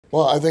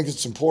Well, I think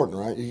it's important,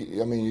 right?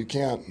 I mean, you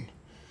can't.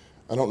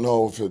 I don't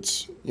know if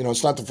it's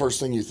it's not the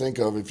first thing you think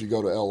of if you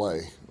go to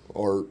L.A.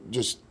 or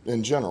just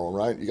in general,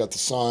 right? You got the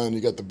sun,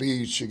 you got the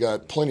beach, you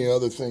got plenty of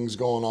other things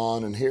going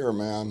on, and here,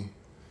 man,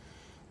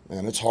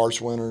 it's harsh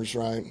winters,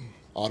 right?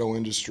 Auto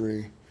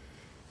industry,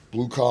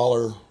 blue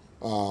collar,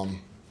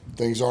 um,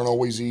 things aren't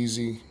always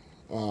easy,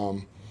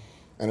 um,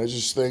 and I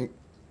just think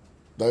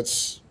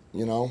that's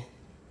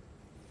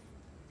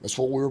that's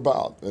what we're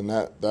about, and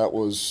that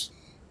was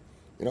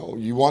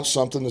you want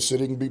something the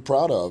city can be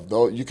proud of.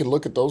 Though you can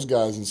look at those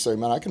guys and say,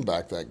 man, I can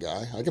back that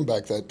guy. I can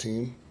back that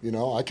team.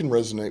 I can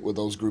resonate with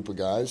those group of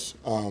guys.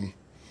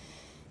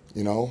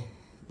 You know,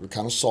 they're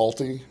kind of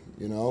salty.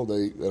 They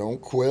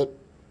don't quit.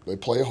 They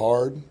play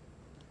hard.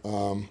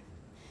 Um,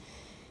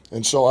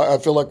 and so I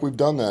feel like we've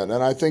done that.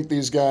 And I think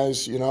these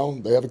guys,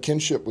 they have a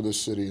kinship with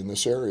this city in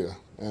this area,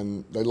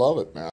 and they love it, man.